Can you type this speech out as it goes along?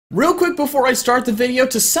Real quick before I start the video,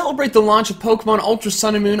 to celebrate the launch of Pokemon Ultra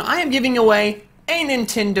Sun and Moon, I am giving away a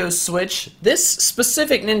Nintendo Switch. This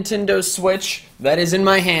specific Nintendo Switch that is in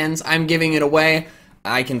my hands, I'm giving it away.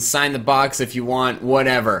 I can sign the box if you want,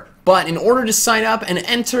 whatever. But in order to sign up and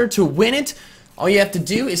enter to win it, all you have to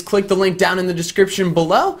do is click the link down in the description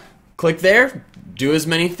below. Click there, do as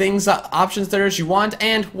many things, options there as you want,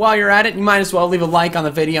 and while you're at it, you might as well leave a like on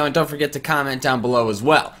the video and don't forget to comment down below as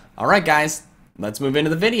well. Alright guys, let's move into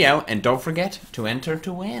the video, and don't forget to enter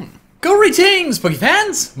to win. Greetings,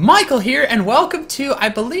 Pokefans! Michael here, and welcome to, I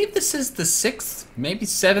believe this is the 6th, maybe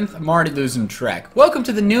 7th, I'm already losing track. Welcome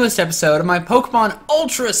to the newest episode of my Pokemon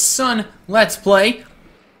Ultra Sun Let's Play.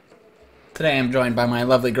 Today I'm joined by my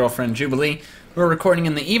lovely girlfriend, Jubilee. We're recording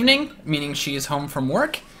in the evening, meaning she is home from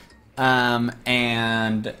work.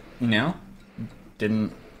 And, you know,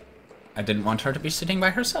 I didn't want her to be sitting by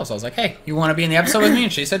herself, so I was like, hey, you want to be in the episode with me?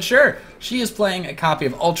 And she said, sure. She is playing a copy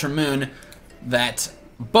of Ultra Moon that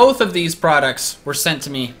both of these products were sent to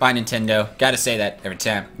me by Nintendo. Gotta say that every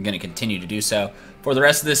time. I'm gonna continue to do so for the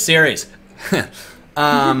rest of this series. If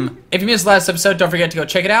you missed the last episode, don't forget to go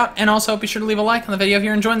check it out, and also be sure to leave a like on the video if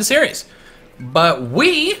you're enjoying the series. But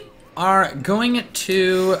we are going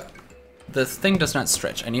to... The thing does not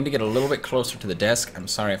stretch. I need to get a little bit closer to the desk. I'm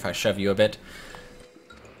sorry if I shove you a bit.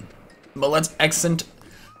 But let's exit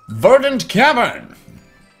Verdant Cavern.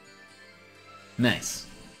 Nice.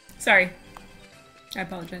 Sorry. I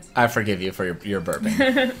apologize. I forgive you for your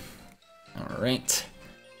burping. Alright.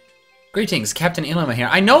 Greetings, Captain Ingram here.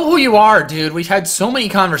 I know who you are, dude. We've had so many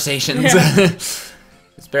conversations.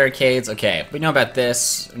 It's barricades. Okay, we know about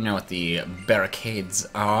this. We know what the barricades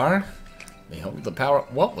are. They hold the power.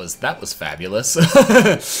 What was that? Was fabulous.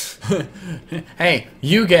 Hey,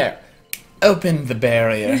 you get open the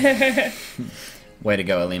barrier. Way to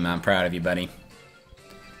go, Alima. I'm proud of you, buddy.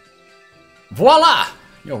 Voila!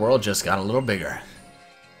 Your world just got a little bigger.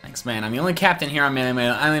 Thanks, man. I'm the only captain here on Man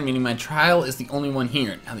Island, meaning my trial is the only one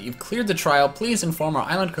here. Now that you've cleared the trial, please inform our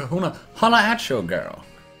island kahuna, holla at your girl.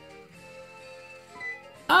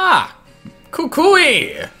 Ah!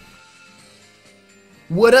 Kukui!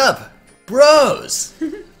 What up? Bros!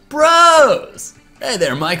 Bros! Hey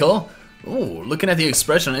there, Michael. Ooh, looking at the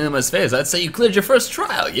expression on Ilma's face, I'd say you cleared your first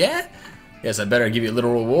trial, yeah? Yes, I better give you a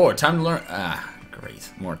little reward. Time to learn. Ah, great.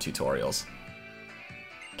 More tutorials.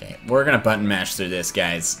 Okay, we're gonna button mash through this,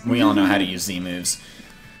 guys. We all know how to use Z moves.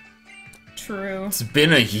 True. It's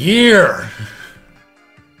been a year!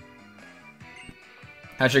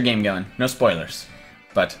 How's your game going? No spoilers.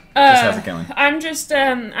 But, just how's it going? I'm just,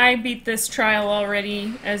 I beat this trial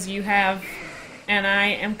already, as you have, and I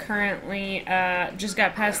am currently, just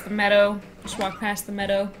got past the meadow, just walked past the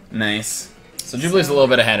meadow. Nice. So Jubilee's a little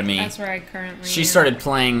bit ahead of me. That's where I currently She am. started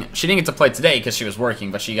playing, she didn't get to play today because she was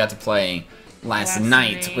working, but she got to play last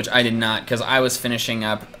night, which I did not, because I was finishing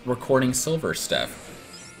up recording silver stuff.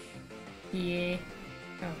 Yeah.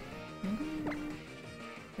 Oh.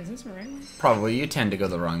 Is this the right one? Probably. You tend to go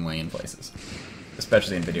the wrong way in places.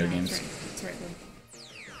 Especially in video games. That's right.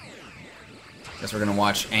 Guess we're gonna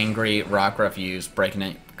watch Angry Rockruff use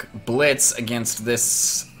Breakneck Blitz against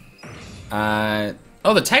this. Oh,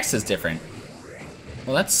 the text is different.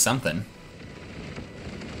 Well, that's something.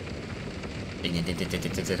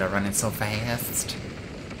 Running so fast.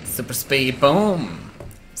 Super speed, boom!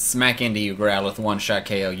 Smack into you, Growlithe, one-shot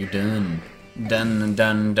KO. You done. Dun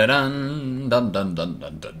dun dun dun dun dun dun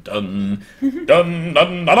dun dun dun dun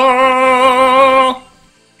dun dun.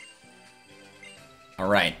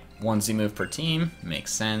 Alright, 1Z move per team,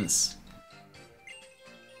 makes sense.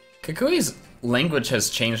 Kukui's language has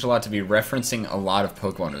changed a lot to be referencing a lot of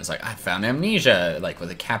Pokemon. It was like, I found amnesia, like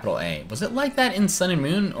with a capital A. Was it like that in Sun and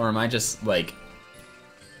Moon, or am I just like...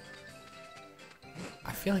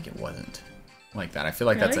 I feel like it wasn't like that. I feel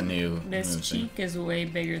like that's a new This move cheek is way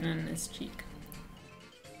bigger than this cheek.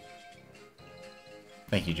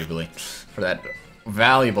 Thank you, Jubilee, for that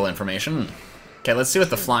valuable information. Okay, let's see what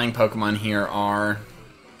the flying Pokemon here are.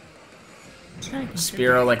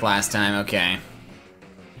 Spearow like last time, okay.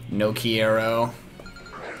 No Kiero.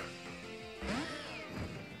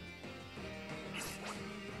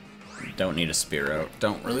 Don't need a Spearow.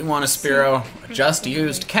 Don't really want a Spearow. I just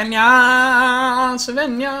used Kenya,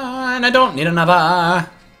 Savannah, and I don't need another.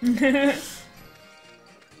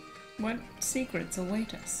 What secrets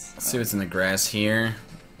await us? Let's see what's in the grass here.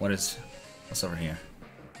 What's over here?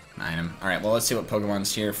 An item. Alright, well, let's see what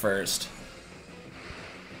Pokemon's here first.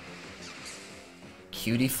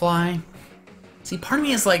 Cutie Fly? See, part of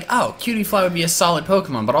me is like, oh, Cutie Fly would be a solid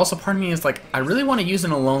Pokemon, but also part of me is like, I really want to use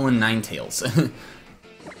an Alolan Ninetales.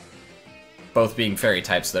 Both being fairy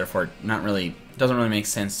types, therefore, not really, doesn't really make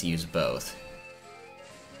sense to use both.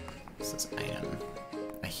 What's this item?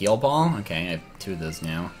 A heal ball? Okay, I have 2 of those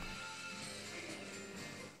now.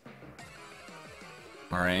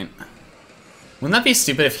 Alright. Wouldn't that be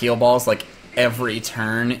stupid if heal balls, like, every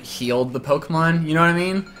turn healed the Pokemon? You know what I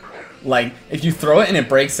mean? Like, if you throw it and it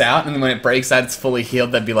breaks out, and then when it breaks out it's fully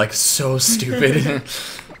healed, that'd be, like, so stupid.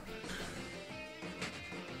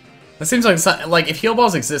 That seems like if heal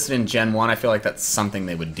balls existed in Gen 1, I feel like that's something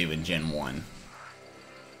they would do in Gen 1.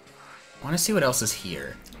 I want to see what else is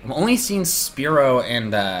here. I've only seen Spearow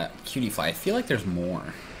and Cutiefly. I feel like there's more.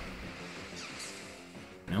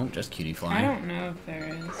 No, just Cutiefly. I don't know if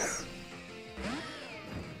there is.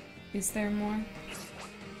 Is there more?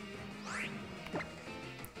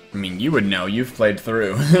 I mean, you would know. You've played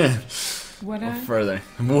through. Would I? Further.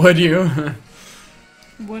 Would you?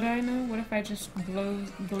 Would I know? What if I just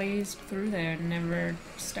blazed through there and never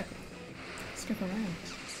stuck around?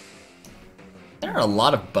 There are a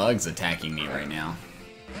lot of bugs attacking me right now.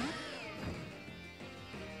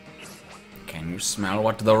 Can you smell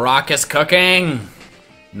what the Rock is cooking?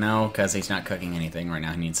 No, because he's not cooking anything right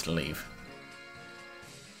now. He needs to leave.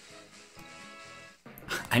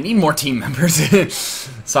 I need more team members.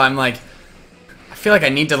 So I'm like, I feel like I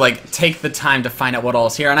need to like take the time to find out what all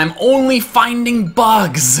is here, and I'm only finding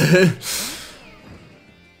bugs.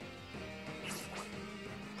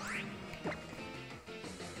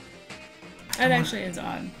 That actually is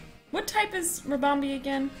odd. What type is Rabombi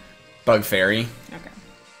again? Bug Fairy. Okay.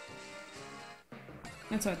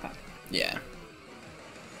 That's what I thought. Yeah.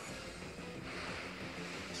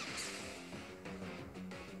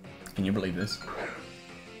 Can you believe this?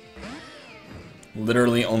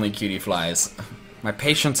 Literally only Cutieflies. My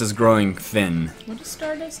patience is growing thin. What does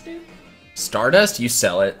Stardust do? Stardust? You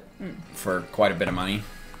sell it for quite a bit of money.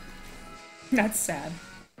 That's sad.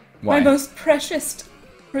 Why? My most precious,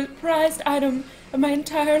 prized item of my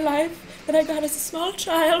entire life that I got as a small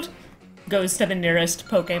child goes to the nearest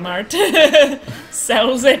Pokemart.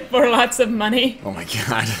 Sells it for lots of money. Oh my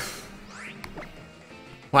god.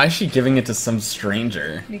 Why is she giving it to some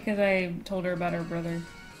stranger? Because I told her about her brother.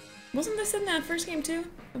 Wasn't this in that first game too?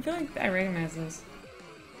 I feel like I recognize this.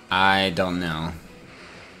 I don't know.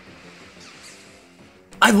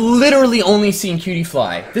 I've literally only seen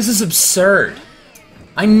Cutiefly. This is absurd.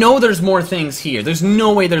 I know there's more things here. There's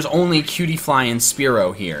no way there's only Cutiefly and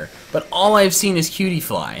Spearow here. But all I've seen is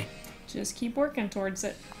Cutiefly. Just keep working towards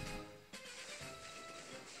it.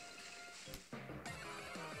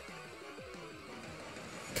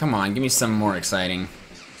 Come on, give me something more exciting.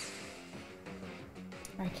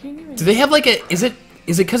 I can't even... Do they have like a... Is it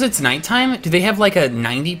because it's nighttime? Do they have like a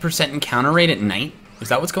 90% encounter rate at night? Is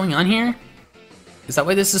that what's going on here? Is that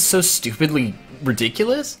why this is so stupidly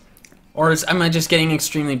ridiculous? Or am I just getting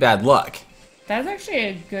extremely bad luck? That's actually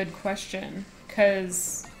a good question,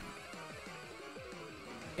 because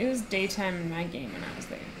it was daytime in my game when I was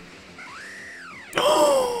there.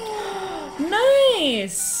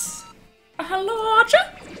 Nice! Hello,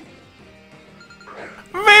 Archer?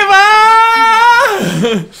 Viva!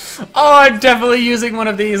 Oh, I'm definitely using one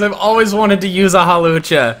of these. I've always wanted to use a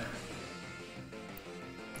Halucha.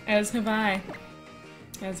 As have I.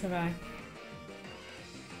 As have I.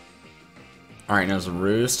 Alright, now it's a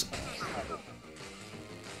Roost.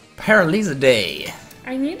 Paralyza Day.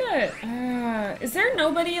 I need a, is there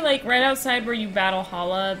nobody, like, right outside where you battle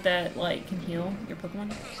Hala that, like, can heal your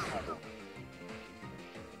Pokemon?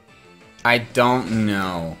 I don't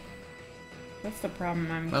know. That's the problem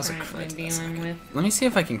I'm That's a currently crit. dealing with. Let me see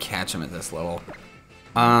if I can catch him at this level.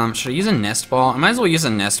 Should I use a Nest Ball? I might as well use a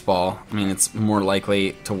Nest Ball. I mean, it's more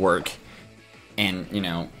likely to work. And, you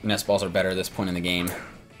know, Nest Balls are better at this point in the game.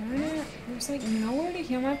 Darn it, there's, like, nowhere to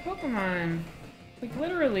heal my Pokemon. Like,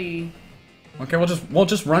 literally. Okay, we'll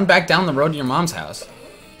just run back down the road to your mom's house.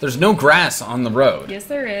 There's no grass on the road. Yes,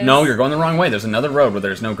 there is. No, you're going the wrong way. There's another road where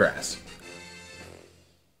there's no grass.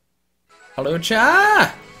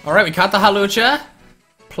 Halucha! Alright, we caught the Halucha.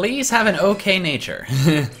 Please have an okay nature.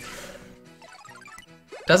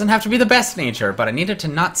 Doesn't have to be the best nature, but I need it to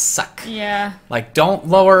not suck. Yeah. Like, don't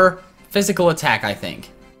lower physical attack, I think.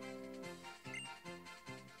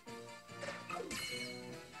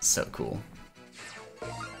 So cool.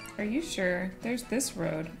 Are you sure? There's this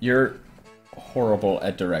road. You're horrible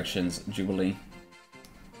at directions, Jubilee.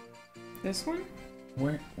 This one?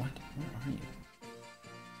 Where are you?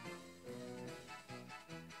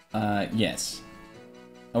 Yes.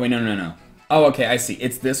 Oh, wait, no. Oh, okay, I see.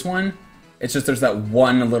 It's this one. It's just there's that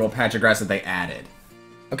one little patch of grass that they added.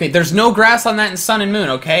 Okay, there's no grass on that in Sun and Moon,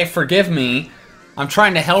 okay? Forgive me. I'm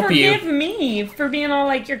trying to help you. Forgive me for being all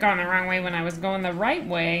like, you're going the wrong way when I was going the right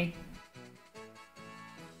way.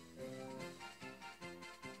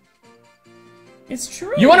 It's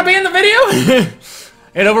true. You want to be in the video?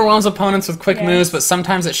 It overwhelms opponents with quick Yes. moves, but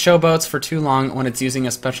sometimes it showboats for too long when it's using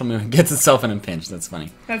a special move and gets itself in a pinch. That's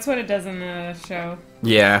funny. That's what it does in the show.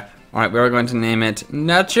 Yeah. All right, we are going to name it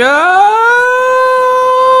Nacho.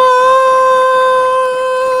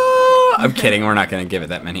 I'm kidding. We're not going to give it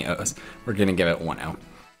that many O's. We're going to give it one O.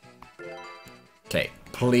 Okay.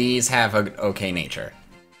 Please have an okay nature.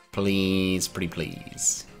 Please, pretty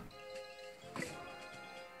please.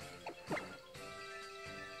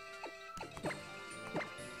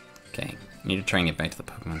 Okay, need to try and get back to the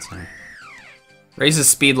Pokemon Center. Raises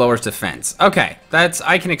speed, lowers defense. Okay,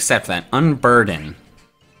 I can accept that. Unburden.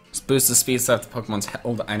 Just boosts the speed so if the Pokemon's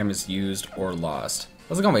held item is used or lost.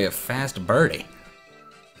 This is gonna be a fast birdie.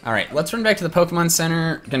 Alright, let's run back to the Pokemon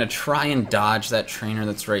Center. Gonna try and dodge that trainer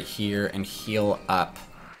that's right here and heal up.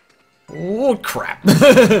 Oh crap.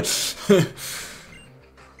 That's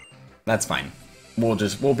fine. We'll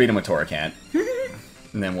beat him with Torracat.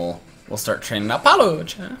 And then we'll start training up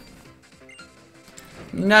Paluch.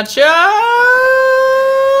 Nacho!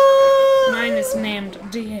 Mine is named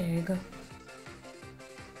Diego.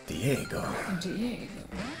 Diego. Diego.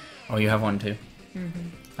 Oh, you have one too?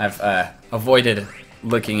 I've avoided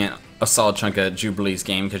looking at a solid chunk of Jubilee's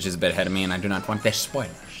game because she's a bit ahead of me and I do not want the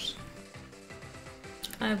spoilers.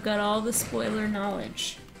 I've got all the spoiler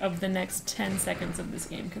knowledge of the next 10 seconds of this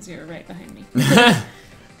game because you're right behind me.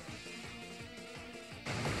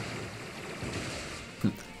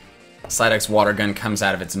 Psyduck's water gun comes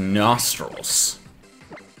out of its nostrils.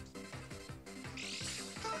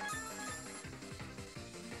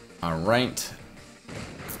 Alright.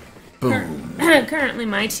 Boom. Currently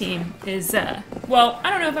my team is, well, I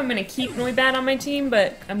don't know if I'm going to keep Noibat on my team,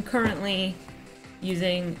 but I'm currently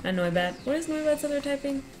using a Noibat. What is Noibat's other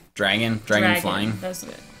typing? Dragon flying. That's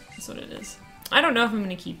what it is. I don't know if I'm going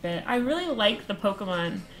to keep it. I really like the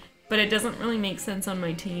Pokemon, but it doesn't really make sense on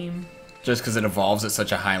my team. Just because it evolves at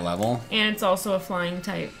such a high level? And it's also a flying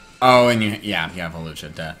type. Oh, and you have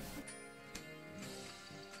Elucia, duh.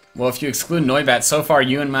 Well, if you exclude Noibat, so far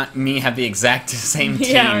you and me have the exact same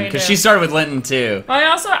team. Yeah, we Because do. she started with Linton too.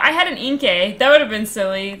 Well, I had an Inkay. That would have been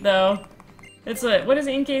silly, though. It's what is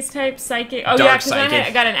Inkay's type? Psychic? Oh, Dark yeah, because Psychic.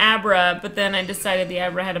 I got an Abra, but then I decided the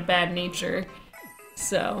Abra had a bad nature.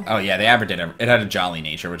 So. Oh yeah, the Abra it had a jolly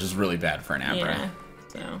nature, which is really bad for an Abra. Yeah,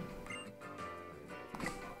 so.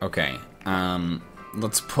 Okay,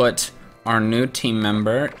 let's put our new team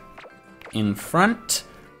member in front.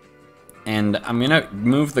 And I'm gonna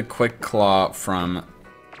move the Quick Claw from...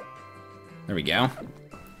 There we go.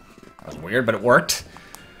 That was weird, but it worked.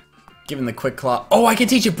 Given the Quick Claw... Oh, I can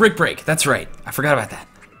teach you Brick Break! That's right. I forgot about that.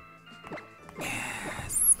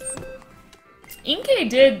 Inkay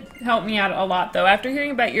did help me out a lot, though. After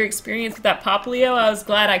hearing about your experience with that Poplio, I was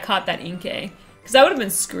glad I caught that Inkay. Because I would have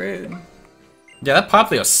been screwed. Yeah, that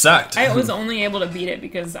Poplio sucked. I was only able to beat it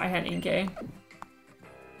because I had Inkay.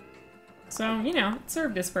 So, you know, it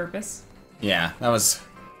served its purpose. Yeah, that was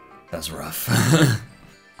rough.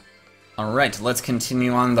 Alright, let's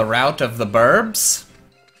continue on the route of the burbs.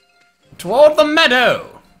 Toward the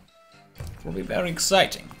meadow! It will be very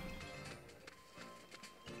exciting.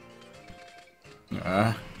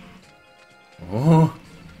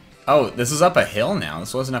 Oh, this is up a hill now.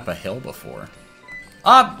 This wasn't up a hill before.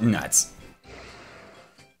 Nuts.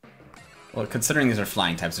 Well, considering these are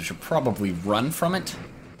flying types, I should probably run from it.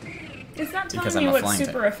 It's not Because telling I'm me a what's flying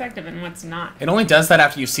super effective and what's not. It only does that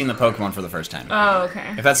after you've seen the Pokemon for the first time. Oh,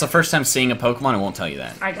 okay. If that's the first time seeing a Pokemon, it won't tell you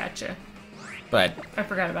that. I gotcha. But, I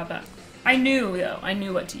forgot about that. I knew, though. I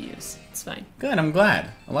knew what to use. It's fine. good, I'm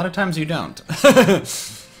glad. A lot of times you don't.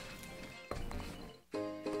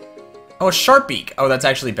 Oh, a Sharpbeak! Oh, that's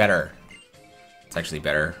actually better. It's actually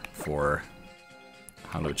better for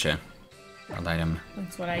Halucha. Held item.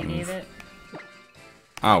 That's what I gave it.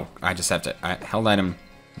 Oh, I just have to... held item,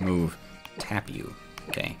 move, tap you.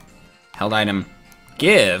 Okay. Held item,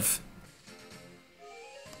 give.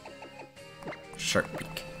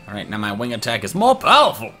 Sharpbeak. Alright, now my wing attack is more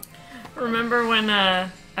powerful. Remember when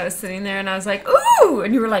I was sitting there and I was like, ooh!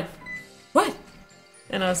 And you were like, what?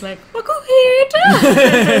 And I was like, Makuhita!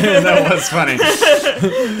 That was funny.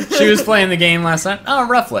 She was playing the game last night. Oh,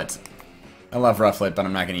 Rufflet. I love Rufflet, but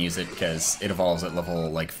I'm not going to use it because it evolves at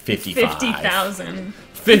level, like, 55. 50,000.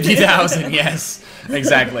 50,000, yes.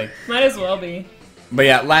 Exactly. Might as well be. But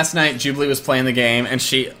yeah, last night, Jubilee was playing the game, and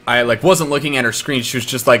I wasn't looking at her screen. She was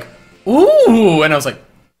just like, ooh! And I was like,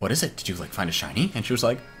 what is it? Did you, like, find a shiny? And she was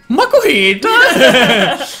like,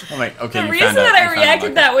 Makuhita! I'm like, okay, The you reason found that I you found a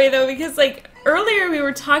reacted Makuhita. that way, though, because, like, earlier we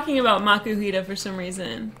were talking about Makuhita for some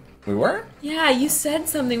reason. We were? Yeah, you said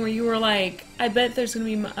something where you were like, I bet there's gonna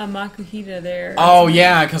be a Makuhita there. Oh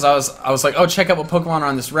yeah, because I was like, oh, check out what Pokemon are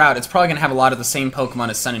on this route. It's probably gonna have a lot of the same Pokemon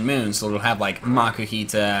as Sun and Moon, so it'll have like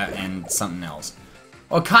Makuhita and something else.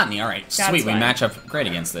 Oh, Cottony, alright. Sweet, we match up great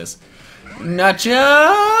against this.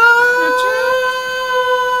 Nacho!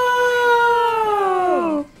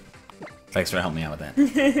 Thanks for helping me out with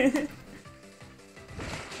that.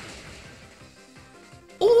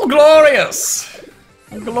 Oh, glorious!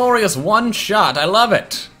 A glorious one shot, I love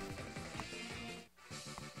it!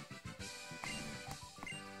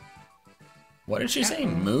 What did she say?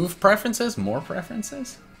 Move preferences? More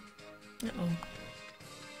preferences? Uh-oh.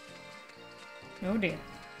 Oh dear.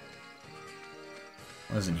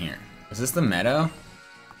 What is in here? Is this the meadow?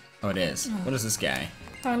 Oh, it is. Oh. What is this guy?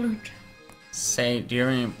 Salute. Say, do you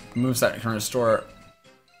have any moves that can restore?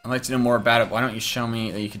 I'd like to know more about it. Why don't you show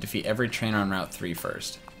me that you can defeat every trainer on Route 3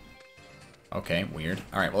 first? Okay, weird.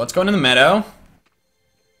 Alright, well, let's go into the meadow.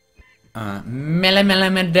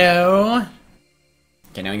 Meadow.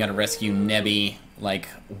 Okay, now we gotta rescue Nebby like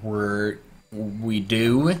we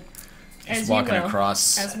do. Just walking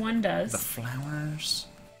across as one does. The flowers.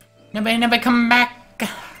 Nebby, come back.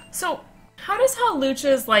 So, how does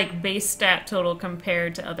Hawlucha's like base stat total compare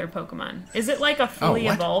to other Pokemon? Is it like a fully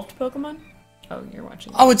evolved Pokemon? Oh, you're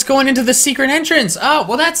watching. Oh, it's going into the secret entrance. Oh,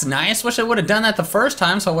 well, that's nice. Wish I would have done that the first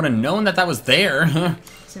time, so I would have known that that was there.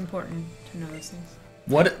 It's important to know those things.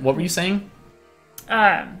 What were you saying?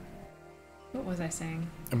 What was I saying?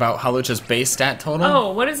 About Hawlucha's base stat total?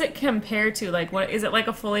 Oh, what does it compare to? Like, what is it like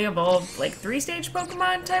a fully evolved, like 3-stage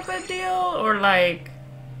Pokemon type of deal, or like?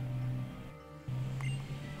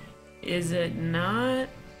 Is it not?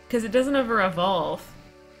 Because it doesn't ever evolve.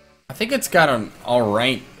 I think it's got an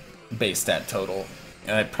alright base stat total.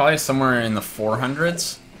 Probably somewhere in the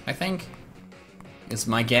 400s, I think, is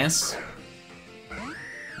my guess. I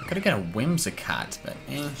could have got a Whimsicott, but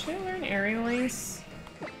eh. Should I learn Aerial Ace?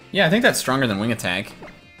 Yeah, I think that's stronger than Wing Attack.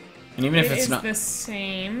 And even if it's not... It is the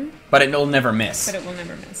same. But it'll never miss. But it will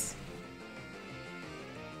never miss.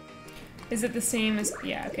 Is it the same as...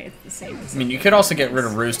 Yeah, okay, it's the same as... I mean, you could also get rid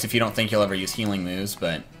of Roost if you don't think you'll ever use healing moves,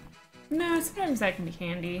 but... No, sometimes that can be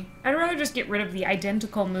handy. I'd rather just get rid of the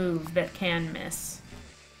identical move that can miss.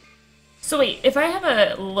 So wait, if I have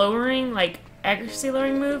a lowering, like, accuracy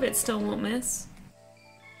lowering move, it still won't miss?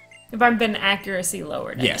 If I've been accuracy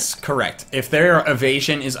lowered. Yes, correct. If their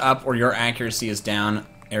evasion is up or your accuracy is down,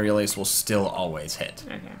 Aerial Ace will still always hit.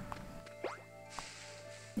 Okay.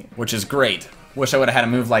 Yeah. Which is great. Wish I would have had a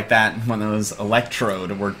move like that when those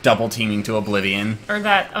Electrode were double teaming to Oblivion. Or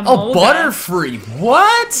that Amolga. Oh, Butterfree!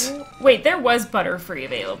 What? Wait, there was Butterfree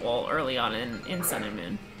available early on in Sun and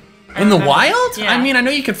Moon. In the wild? Yeah. I mean, I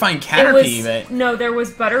know you could find Caterpie, but... No, there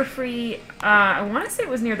was Butterfree, I want to say it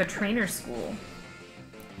was near the trainer school.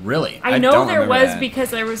 Really? I know there was because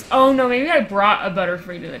there was... Oh, no, maybe I brought a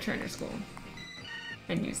Butterfree to the trainer school.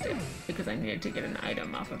 And used it because I needed to get an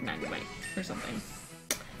item off of Magnemite or something.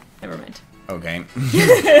 Never mind. Okay.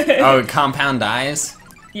 Oh, Compound Eyes?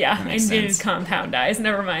 Yeah, I did Compound Eyes.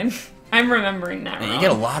 Never mind. I'm remembering that wrong. You get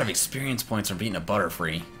a lot of experience points from beating a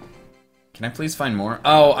Butterfree. Can I please find more?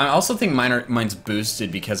 Oh, I also think mine's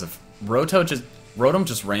boosted because of Rotom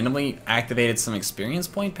just randomly activated some experience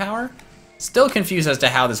point power. Still confused as to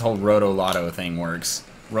how this whole Roto-Lotto thing works.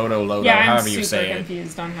 Roto-Loto, however you say it. Yeah, I'm super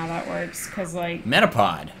confused on how that works, because, like...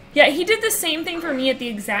 Metapod. Yeah, he did the same thing for me at the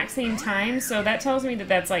exact same time, so that tells me that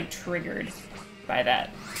that's, like, triggered by that.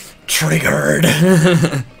 Triggered!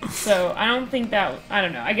 So, I don't think that... I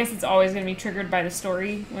don't know. I guess it's always going to be triggered by the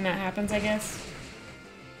story when that happens, I guess.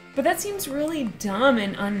 But that seems really dumb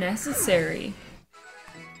and unnecessary.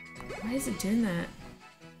 Why is it doing that?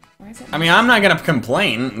 Why is it... I mean, I'm not going to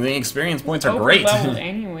complain. The experience points are great. Overleveled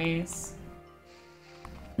anyways.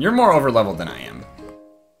 You're more overleveled than I am.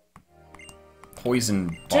 Poison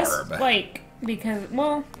Barb. Just, like, because...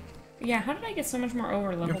 Well... Yeah, how did I get so much more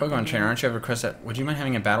overleveled? You're a Pokemon trainer, aren't you? Ever requested? Would you mind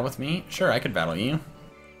having a battle with me? Sure, I could battle you.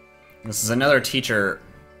 This is another teacher.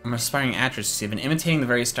 I'm an aspiring actress. You've been imitating the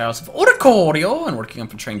various styles of Oricorio and working on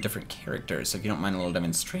portraying different characters. So if you don't mind a little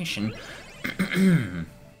demonstration. Let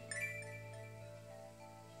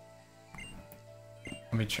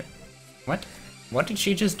me try. What? What did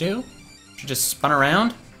she just do? She just spun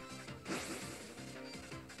around?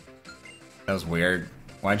 That was weird.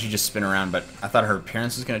 Why'd you just spin around? But I thought her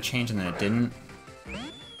appearance was going to change and then it didn't.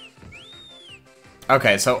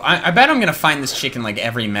 Okay, so I bet I'm going to find this chick in like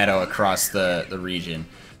every meadow across the region.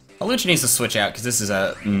 Hawlucha needs to switch out because this is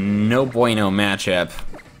a no bueno matchup.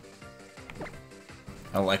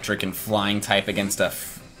 Electric and flying type against a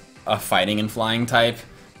fighting and flying type.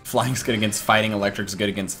 Flying's good against fighting, electric's good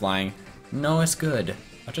against flying. No, it's good.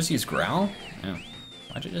 I'll just use Growl? Yeah.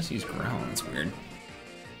 Why'd you just use Growl? That's weird.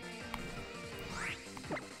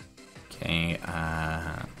 Okay,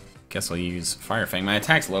 guess I'll use Fire Fang. My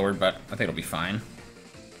attack's lowered, but I think it'll be fine.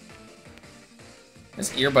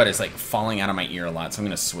 This earbud is like falling out of my ear a lot, so I'm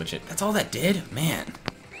gonna switch it. That's all that did? Man.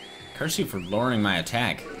 Curse you for lowering my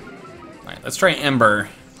attack. Alright, let's try Ember.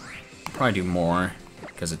 Probably do more,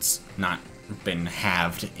 because it's not been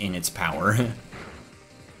halved in its power.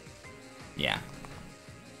 Yeah.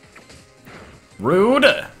 Rude!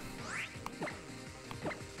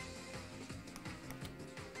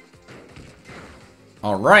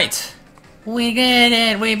 Alright. We get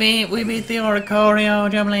it! We beat the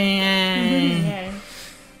Oricorio, Jumbling! Yeah.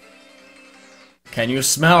 Can you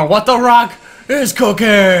smell what the rock is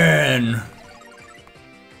cooking?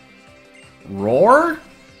 Roar?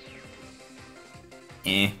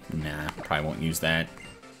 Nah, probably won't use that.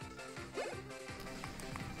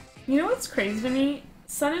 You know what's crazy to me?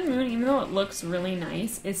 Sun and Moon, even though it looks really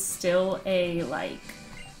nice, is still a, like...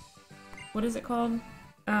 What is it called?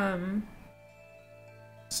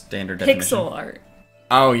 Standard definition. Pixel art.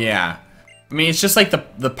 Oh, yeah. I mean, it's just like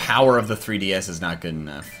the power of the 3DS is not good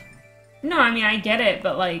enough. No, I mean, I get it,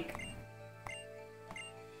 but, like...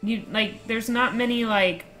 there's not many,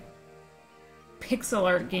 like... pixel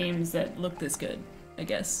art games that look this good, I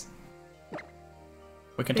guess.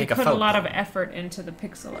 We can They take a put photo. a lot of effort into the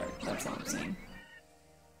pixel art, that's all I'm saying.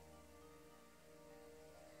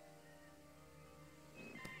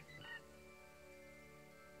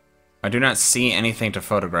 I do not see anything to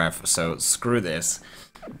photograph, so screw this.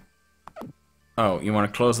 Oh, you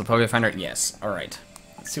want to close the Poké Finder? Yes. Alright.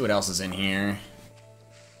 Let's see what else is in here.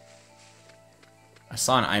 I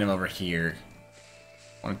saw an item over here.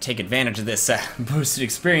 I want to take advantage of this boosted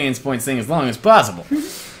experience points thing as long as possible.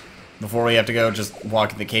 Before we have to go just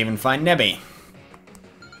walk in the cave and find Nebby.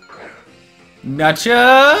 Nacho!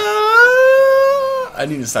 I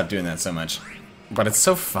need to stop doing that so much. But it's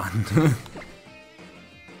so fun.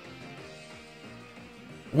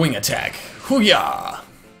 Wing attack. Hoo-yah!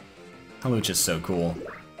 Haluch is so cool.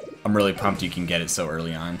 I'm really pumped you can get it so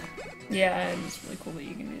early on. Yeah, it's really cool that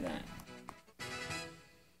you can do that.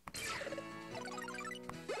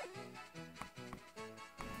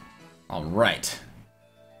 Alright.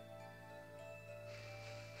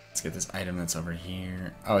 Let's get this item that's over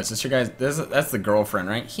here. Oh, is this your guys? That's the girlfriend,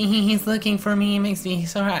 right? He's looking for me. It makes me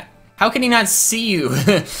so hot. How can he not see you?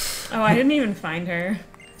 Oh, I didn't even find her.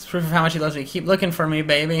 It's proof of how much he loves me. Keep looking for me,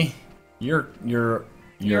 baby. You're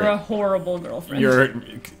a horrible girlfriend. You're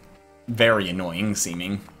very annoying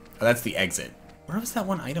seeming. Oh, that's the exit. Where was that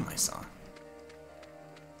one item I saw?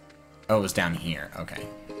 Oh, it was down here. Okay.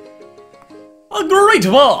 A great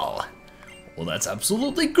ball! Well, that's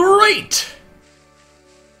absolutely great!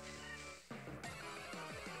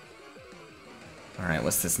 Alright,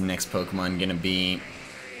 what's this next Pokemon gonna be?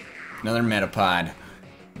 Another Metapod.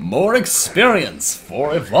 More experience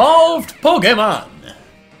for evolved Pokemon!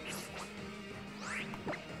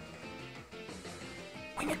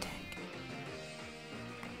 Wing attack.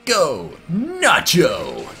 Go,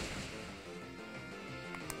 Nacho!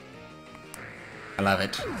 I love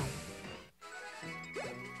it.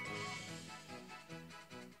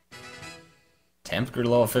 Temp grew to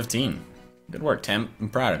level 15. Good work, Temp. I'm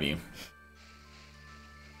proud of you.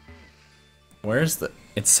 Where's the...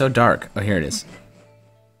 It's so dark. Oh, here it is.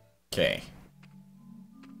 Okay.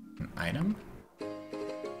 An item?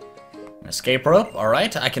 An escape rope.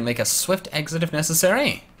 Alright, I can make a swift exit if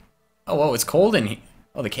necessary. Oh, whoa, it's cold in here.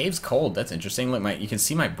 Oh, the cave's cold. That's interesting. Look, you can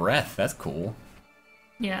see my breath. That's cool.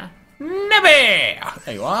 Yeah. Nebby!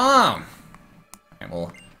 There you are. Alright,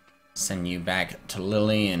 we'll send you back to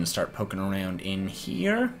Lily and start poking around in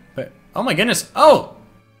here. But, oh my goodness. Oh!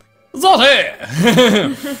 Zote!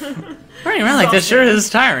 Running around like this sure is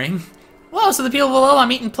tiring. Whoa, so the people below I'm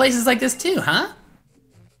meeting places like this too, huh?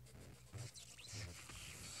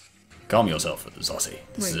 Calm yourself, Zote.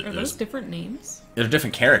 Wait, are those different names? They're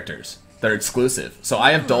different characters. They're exclusive. So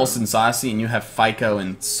I have Dulce and Saucy, and you have Fico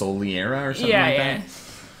and Soliera or something like that.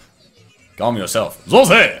 Calm yourself.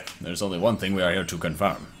 Zote! There's only one thing we are here to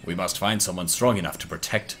confirm. We must find someone strong enough to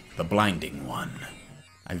protect the Blinding One.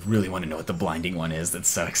 I really want to know what the Blinding One is. That's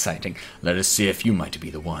so exciting. Let us see if you might be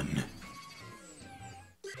the one.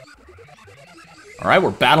 Alright,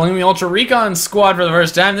 we're battling the Ultra Recon squad for the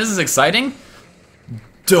first time. This is exciting.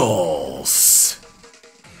 Dulce.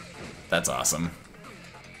 That's awesome.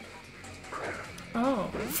 Oh.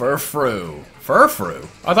 Furfrou. Furfrou?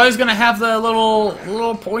 I thought he was gonna have the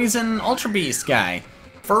little poison Ultra Beast guy.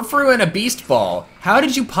 Furfrou and a Beast Ball. How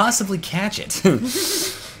did you possibly catch it?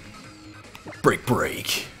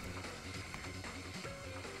 Break.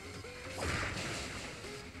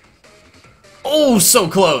 Oh, so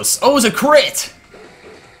close. Oh, it was a crit.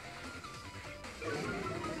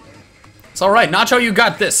 It's alright, Nacho, you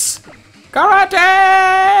got this.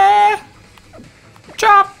 Karate!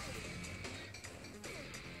 Chop!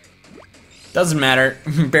 Doesn't matter.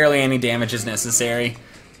 Barely any damage is necessary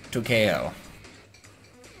to KO.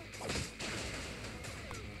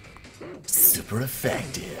 Super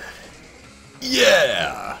effective.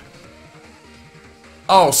 Yeah!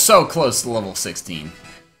 Oh, so close to level 16.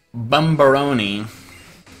 Bumbaroni.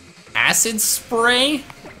 Acid spray?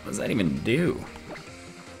 What does that even do?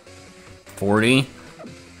 40?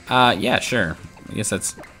 Yeah, sure. I guess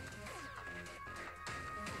that's... Get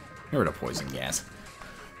rid of poison gas.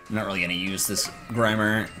 I'm not really gonna use this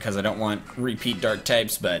Grimer because I don't want repeat dark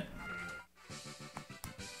types, but...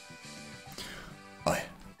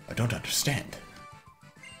 I don't understand.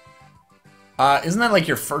 Isn't that like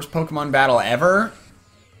your first Pokemon battle ever?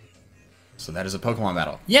 So that is a Pokemon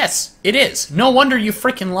battle. Yes, it is. No wonder you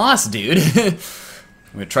freaking lost, dude.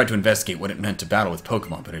 We tried to investigate what it meant to battle with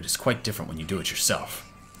Pokemon, but it is quite different when you do it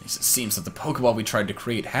yourself. It seems that the Pokeball we tried to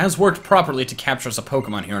create has worked properly to capture us a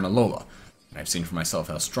Pokemon here in Alola. And I've seen for myself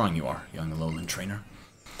how strong you are, young Alolan trainer.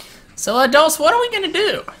 So, adults, what are we gonna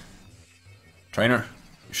do? Trainer,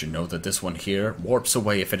 you should know that this one here warps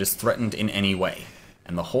away if it is threatened in any way.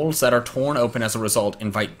 And the holes that are torn open as a result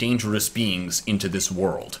invite dangerous beings into this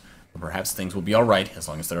world. But perhaps things will be alright as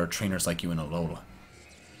long as there are trainers like you in Alola.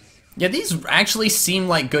 Yeah, these actually seem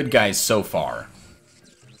like good guys so far.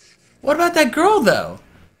 What about that girl, though?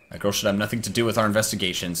 That girl should have nothing to do with our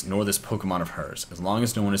investigations, nor this Pokemon of hers, as long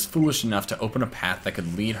as no one is foolish enough to open a path that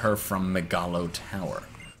could lead her from Megalo Tower.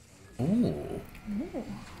 Ooh.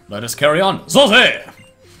 Let us carry on. Zoze!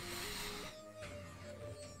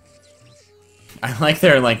 I like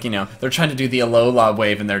they're like, you know, they're trying to do the Alola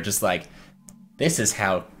wave and they're just like, this is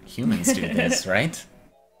how humans do this, right?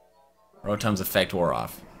 Rotom's effect wore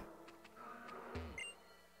off.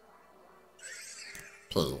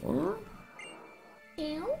 I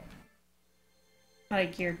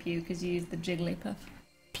like your pew because you use the Jigglypuff.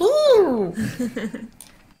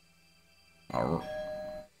 Oh.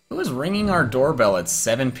 Who is ringing our doorbell at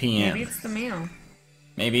 7 p.m.? Maybe it's the mail.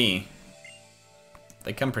 Maybe.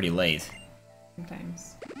 They come pretty late.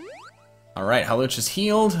 Sometimes. Alright, Haluch is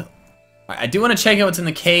healed. I do want to check out what's in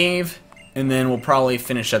the cave, and then we'll probably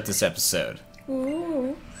finish up this episode.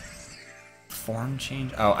 Ooh. Form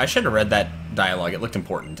change? Oh, I should have read that dialogue. It looked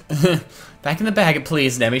important. Back in the bag,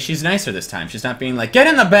 please, Nebby. She's nicer this time. She's not being like, get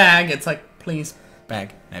in the bag! It's like, please,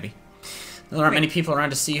 bag, Nebby. There aren't many people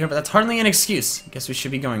around to see her, but that's hardly an excuse. I guess we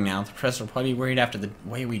should be going now. The press will probably be worried after the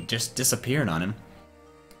way we just disappeared on him.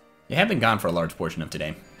 You have been gone for a large portion of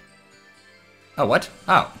today. Oh, what?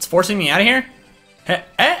 Oh, it's forcing me out of here?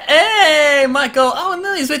 Hey, Michael! Oh, and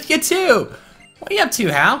Lily's with you too! What are you up to,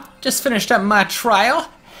 Hal? Just finished up my trial.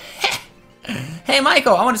 Hey,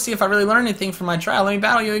 Michael, I want to see if I really learned anything from my trial. Let me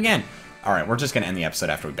battle you again. Alright, we're just gonna end the episode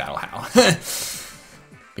after we battle Hal.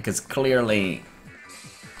 Because clearly,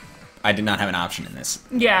 I did not have an option in this.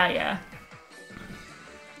 Yeah.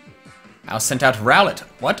 I was sent out to Rowlet.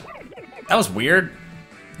 What? That was weird.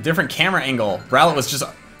 Different camera angle. Rowlet was just...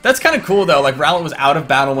 That's kind of cool, though. Like, Rowlet was out of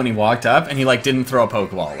battle when he walked up, and he, like, didn't throw a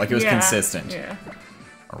Pokeball. Like, it was consistent. Yeah.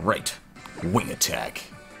 Alright. Wing attack.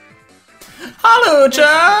 Hello,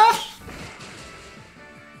 Josh!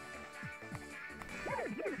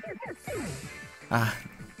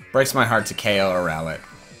 Breaks my heart to KO or Rowlet.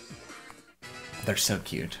 They're so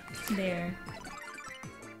cute. There.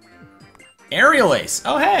 Aerial Ace!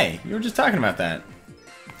 Oh, hey! You were just talking about that.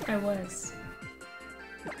 I was.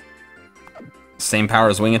 Same power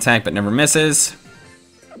as Wing Attack, but never misses.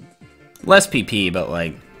 Less PP, but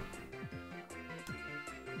like...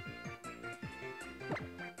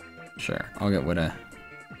 Sure, I'll get rid of...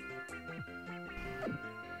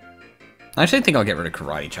 I actually think I'll get rid of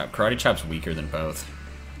Karate Chop. Karate Chop's weaker than both.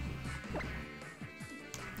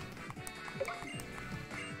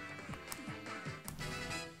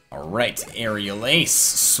 Alright, Aerial Ace.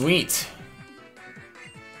 Sweet.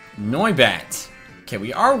 Noibat. Okay,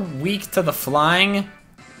 we are weak to the flying,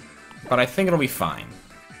 but I think it'll be fine.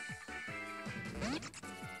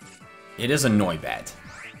 It is a Noibat.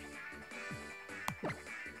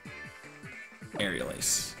 Aerial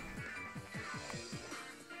Ace.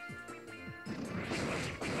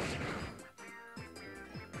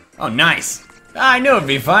 Oh, nice! I knew it'd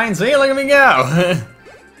be fine, see? Look at me go!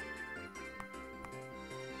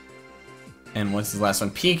 And what's the last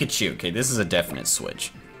one? Pikachu. Okay, this is a definite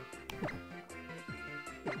switch.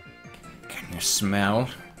 Can you smell?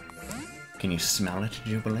 Can you smell it,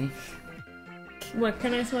 Jubilee? What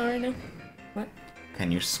can I smell right now? What?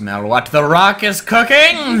 Can you smell what the rock is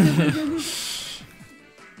cooking?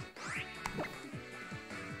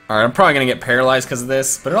 Alright, I'm probably gonna get paralyzed because of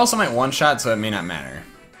this, but it also might one-shot, so it may not matter.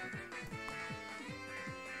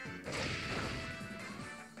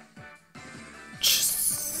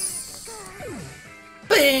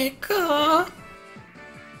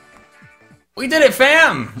 We did it,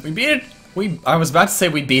 fam! We beat it. I was about to say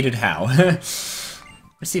we beat it how?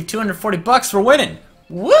 Received 240 bucks for winning.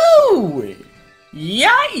 Woo!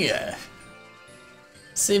 Yeah!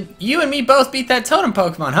 So you and me both beat that totem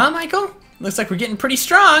Pokemon, huh, Michael? Looks like we're getting pretty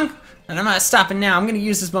strong. And I'm not stopping now. I'm gonna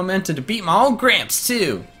use this momentum to beat my old Gramps,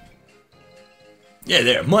 too. Yeah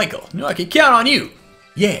there, Michael. Know I can count on you.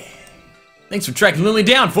 Yeah. Thanks for tracking Lily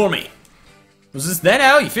down for me. Was this that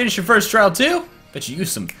how you finished your first trial, too? Bet you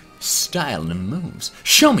used some style and moves.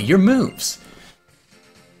 Show me your moves.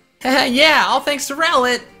 Yeah, all thanks to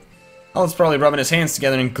Rowlet. Rowlet's probably rubbing his hands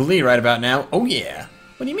together in glee right about now. Oh yeah.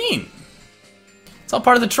 What do you mean? It's all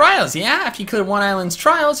part of the trials, yeah? After you clear one island's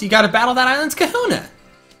trials, you gotta battle that island's kahuna.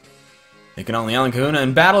 Taking on the island kahuna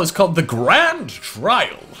in battle is called the Grand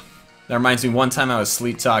Trial. That reminds me, one time I was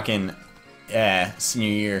sleep talking senior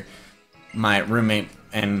year. My roommate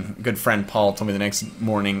and good friend Paul told me the next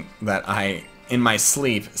morning that I, in my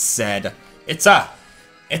sleep, said, It's a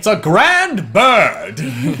grand bird!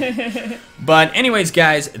 But anyways,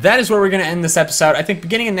 guys, that is where we're going to end this episode. I think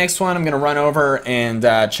beginning of next one, I'm going to run over and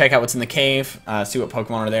check out what's in the cave, see what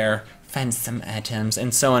Pokemon are there, find some items,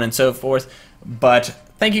 and so on and so forth. But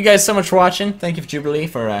thank you guys so much for watching. Thank you, Jubilee,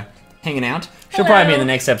 for hanging out. She'll probably be in the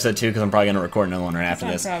next episode, too, because I'm probably going to record another one right after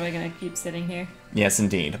this. I'm probably going to keep sitting here. Yes,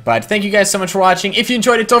 indeed. But thank you guys so much for watching. If you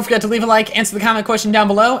enjoyed it, don't forget to leave a like, answer the comment question down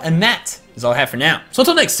below, and that is all I have for now. So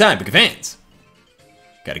until next time, Pika fans.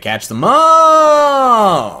 Gotta catch them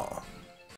all!